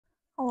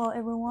Hello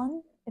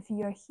everyone, if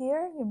you're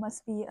here, you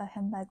must be a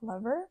handbag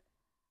lover.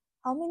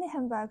 How many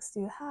handbags do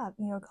you have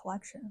in your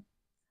collection?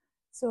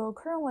 So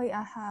currently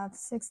I have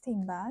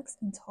 16 bags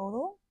in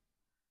total.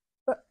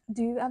 But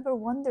do you ever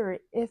wonder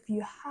if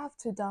you have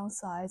to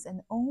downsize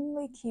and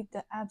only keep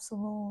the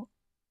absolute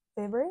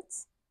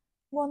favorites?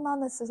 Well, not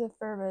necessarily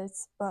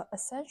favorites, but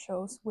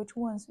essentials, which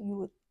ones you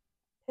would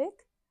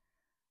pick?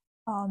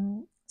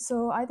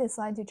 So I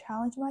decided to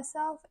challenge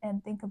myself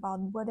and think about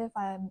what if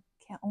I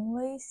can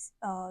only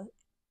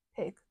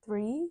pick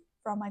three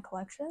from my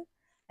collection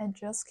and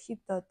just keep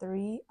the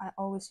three I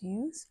always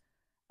use.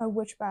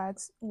 Which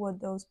bags would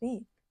those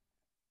be?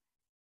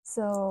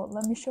 So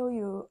let me show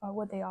you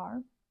what they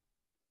are.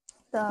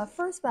 The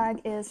first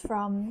bag is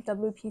from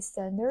WP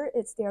Standard.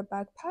 It's their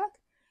backpack.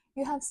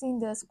 You have seen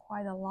this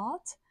quite a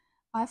lot.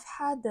 I've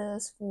had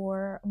this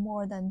for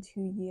more than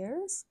 2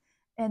 years,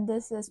 and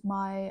this is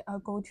my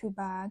go-to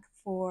bag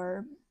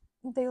for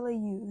daily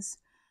use.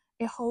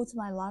 It holds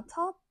my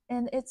laptop,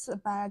 and it's a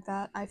bag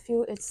that I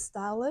feel it's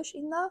stylish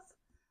enough,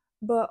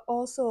 but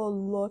also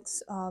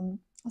looks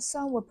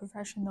somewhat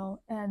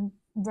professional and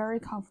very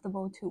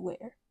comfortable to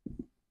wear.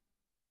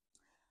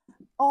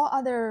 All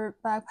other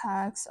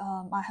backpacks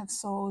I have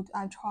sold,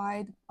 I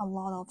tried a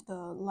lot of the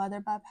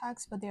leather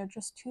backpacks, but they're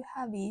just too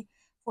heavy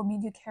for me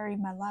to carry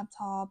my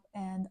laptop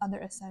and other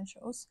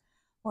essentials.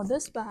 Well,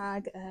 this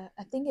bag,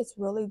 I think it's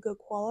really good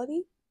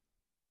quality,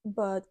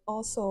 but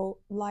also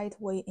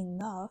lightweight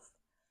enough,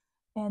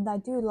 and I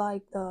do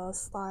like the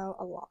style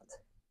a lot.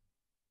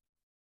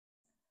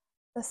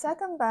 The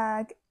second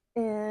bag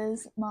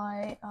is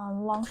my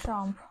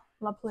Longchamp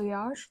La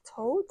Pliage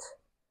tote.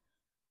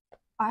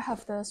 I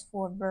have this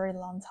for a very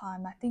long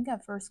time. I think I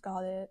first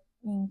got it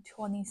in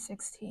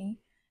 2016,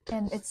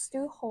 and it's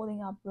still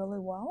holding up really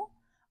well.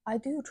 I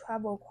do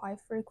travel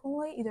quite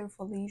frequently, either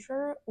for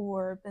leisure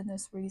or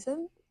business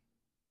reason,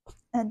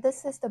 and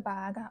this is the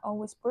bag I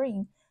always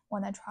bring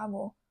when I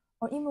travel,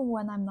 or even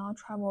when I'm not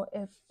travel.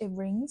 If it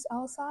rains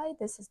outside,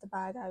 this is the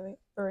bag I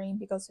bring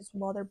because it's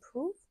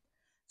waterproof.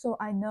 So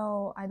I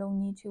know I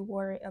don't need to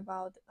worry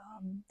about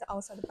the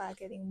outside of the bag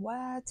getting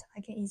wet.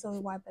 I can easily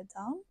wipe it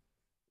down.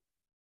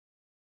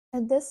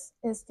 And this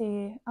is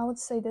I would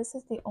say this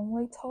is the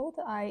only tote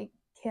I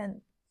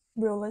can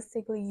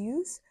realistically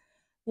use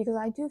because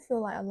I do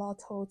feel like a lot of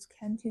totes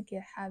tend to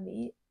get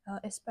heavy,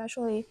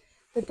 especially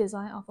the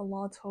design of a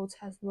lot of totes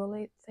has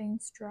really thin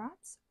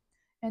straps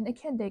and it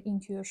can dig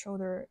into your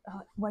shoulder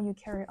when you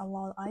carry a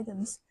lot of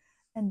items.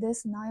 And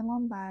this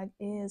nylon bag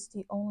is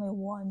the only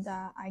one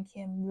that I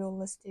can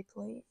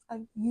realistically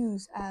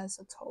use as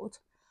a tote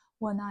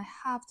when I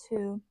have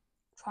to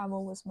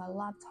travel with my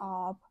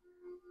laptop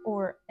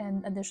or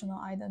and additional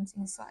items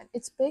inside.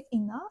 It's big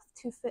enough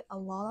to fit a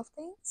lot of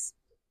things,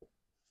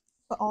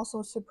 but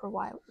also super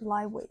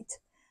lightweight.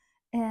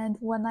 And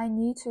when I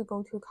need to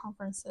go to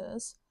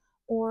conferences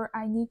or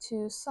I need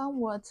to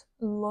somewhat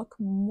look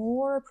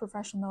more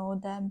professional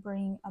than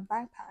bring a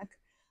backpack,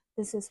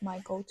 this is my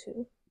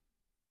go-to.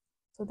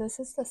 So this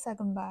is the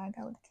second bag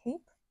I would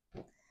keep.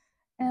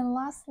 And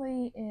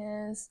lastly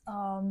is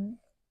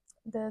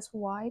this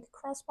white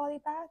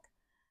crossbody bag.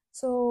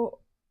 So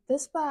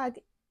this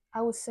bag,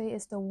 I would say,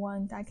 is the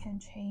one that can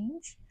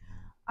change.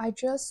 I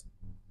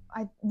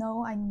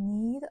know I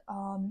need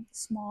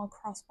small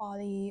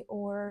crossbody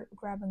or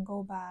grab and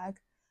go bag,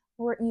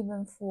 or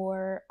even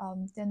for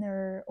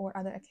dinner or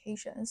other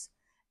occasions.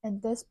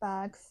 And this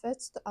bag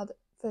fits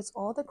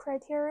all the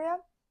criteria.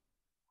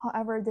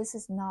 However, this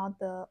is not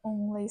the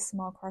only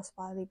small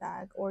crossbody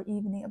bag or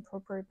evening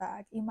appropriate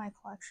bag in my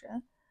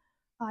collection.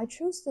 I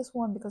choose this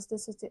one because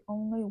this is the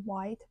only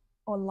white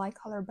or light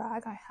color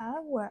bag I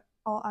have, where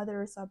all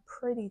others are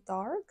pretty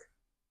dark.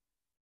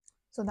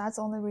 So that's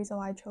the only reason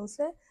why I chose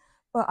it.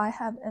 But I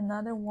have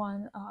another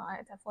one I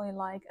definitely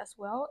like as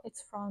well.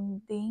 It's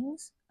from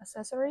Dean's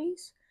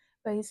Accessories,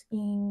 based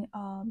in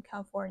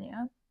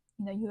California,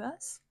 in the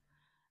US.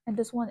 And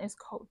this one is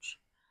Coach.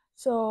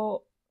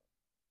 So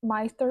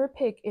my third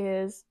pick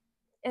is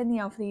any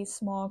of these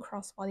small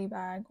crossbody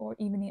bag or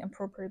evening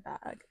appropriate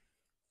bag.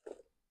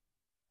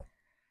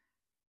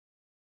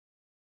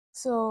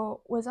 So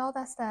with all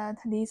that said,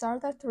 these are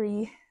the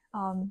three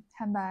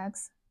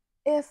handbags.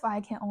 If I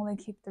can only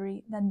keep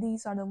three, then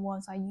these are the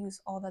ones I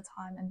use all the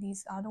time, and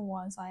these are the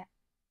ones I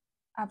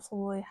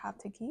absolutely have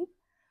to keep.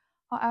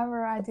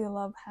 However, I do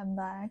love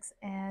handbags,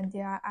 and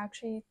there are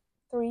actually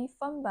three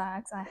fun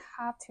bags I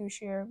have to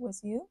share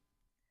with you.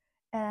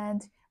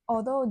 And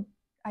although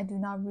I do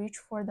not reach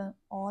for them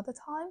all the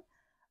time,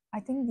 I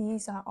think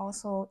these are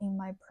also in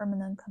my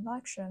permanent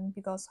collection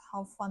because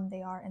how fun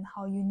they are and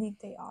how unique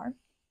they are.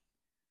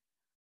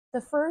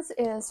 The first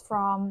is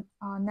from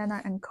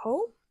Nana and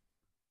Co.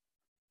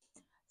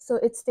 So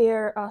it's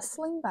their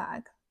sling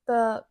bag.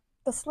 The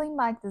sling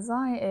bag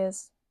design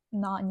is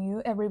not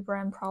new. Every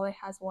brand probably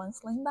has one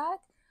sling bag.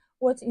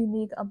 What's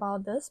unique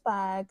about this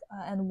bag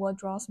and what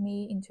draws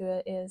me into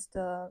it is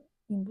the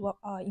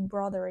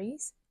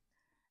embroideries.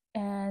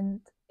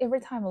 And every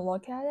time I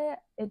look at it,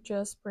 it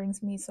just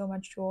brings me so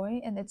much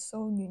joy and it's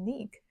so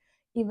unique.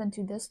 even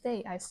to this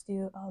day, I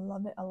still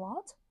love it a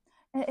lot.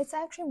 And it's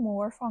actually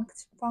more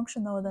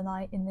functional than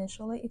I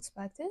initially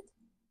expected.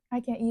 I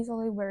can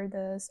easily wear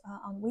this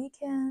on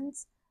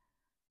weekends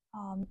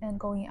and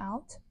going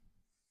out.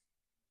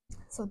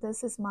 So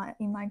this is my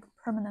in my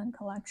permanent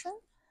collection.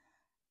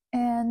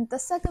 And the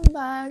second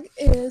bag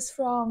is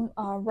from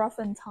Rough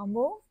and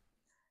Tumble.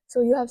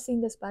 So you have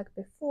seen this bag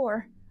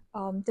before.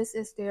 This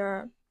is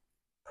their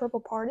Purple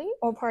Party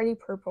or Party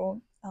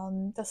Purple.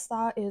 The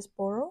style is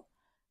Boro.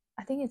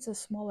 I think it's a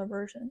smaller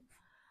version.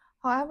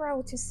 However, I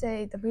would just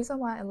say the reason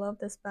why I love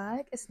this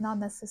bag is not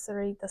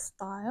necessarily the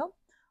style,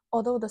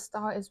 although the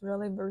style is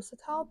really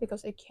versatile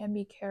because it can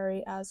be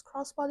carried as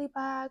crossbody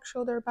bag,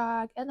 shoulder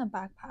bag, and a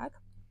backpack.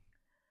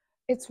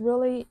 It's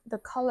really the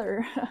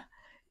color.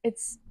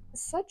 It's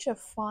such a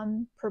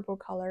fun purple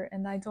color,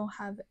 and I don't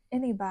have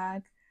any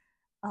bag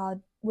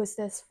with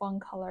this fun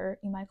color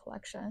in my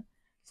collection.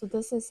 So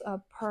this is a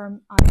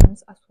perm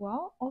items as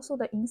well. Also,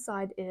 the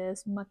inside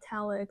is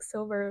metallic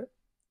silver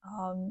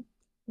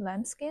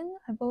lambskin,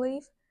 I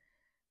believe.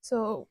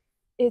 So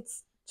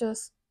it's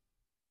just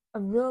a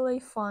really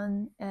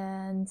fun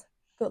and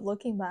good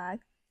looking bag.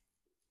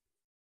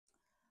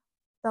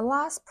 The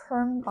last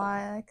perm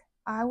bag,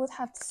 I would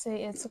have to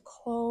say it's a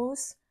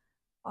close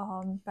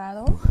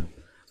battle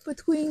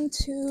between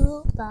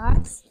two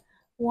bags.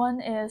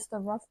 One is the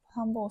Rough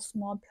Humble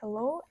Small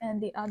Pillow,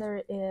 and the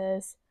other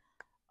is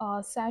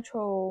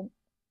Satchel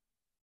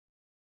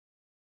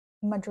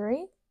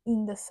Madrid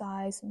in the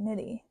size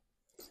midi.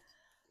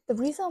 The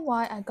reason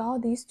why I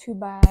got these two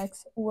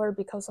bags were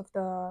because of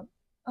the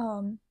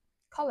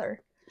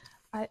color.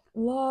 I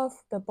love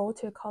the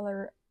Baltic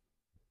color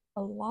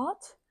a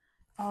lot.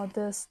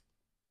 This,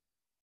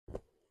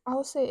 I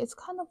would say it's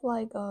kind of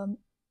like a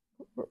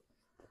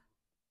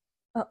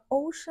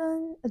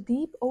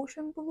deep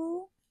ocean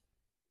blue,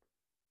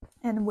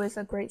 and with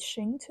a great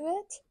sheen to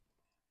it.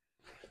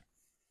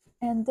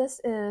 And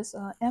this is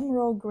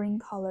emerald green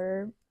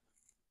color,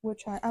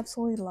 which I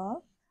absolutely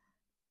love.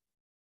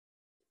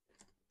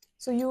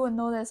 So you will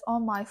notice all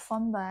my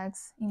fun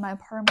bags in my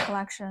perm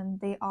collection,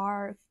 they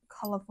are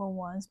colorful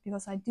ones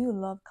because I do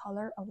love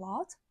color a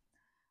lot.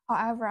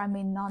 However, I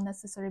may not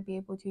necessarily be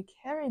able to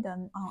carry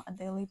them on a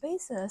daily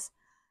basis.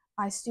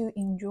 I still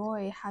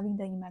enjoy having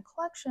them in my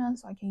collection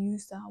so I can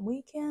use them on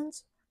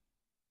weekends,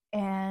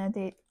 and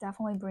it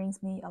definitely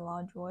brings me a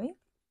lot of joy.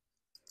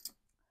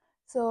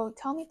 So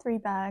tell me three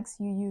bags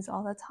you use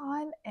all the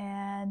time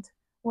and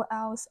what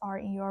else are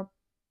in your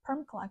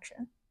perm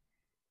collection.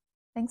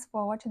 Thanks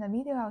for watching the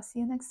video. I'll see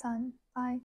you next time. Bye.